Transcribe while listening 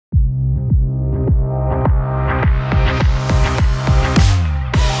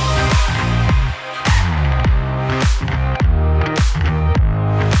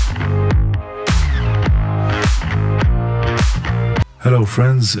Hello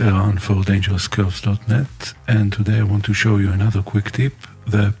friends, Eran for dangerouscurves.net, and today I want to show you another quick tip,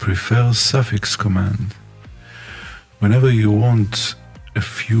 the prefer suffix command. Whenever you want a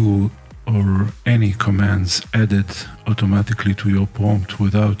few or any commands added automatically to your prompt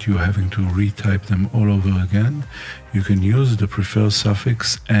without you having to retype them all over again, you can use the prefer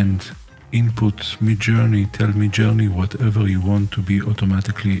suffix and input Midjourney, tell Midjourney whatever you want to be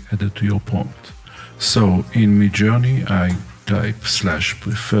automatically added to your prompt. So in Midjourney I type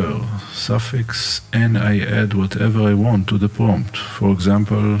 /prefer suffix and I add whatever I want to the prompt. For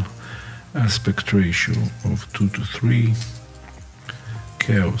example, aspect ratio of 2:3,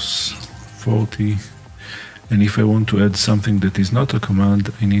 chaos 40, and if I want to add something that is not a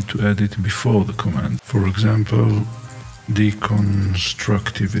command, I need to add it before the command. For example,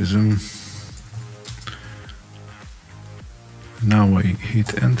 deconstructivism. Now I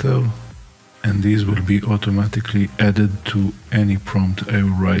hit enter, and these will be automatically added to any prompt I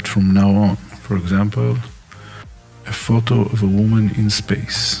will write from now on. For example, a photo of a woman in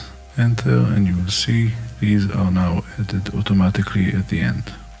space. Enter, and you will see these are now added automatically at the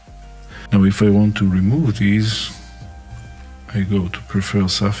end. Now if I want to remove these, I go to prefer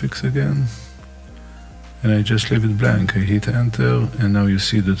suffix again, and I just leave it blank. I hit enter, and now you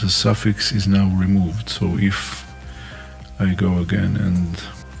see that the suffix is now removed. So if I go again and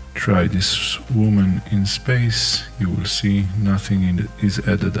try this woman in space, you will see nothing is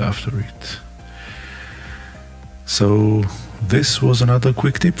added after it. So this was another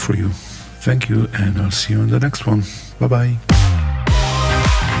quick tip for you. Thank you, and I'll see you in the next one. Bye bye.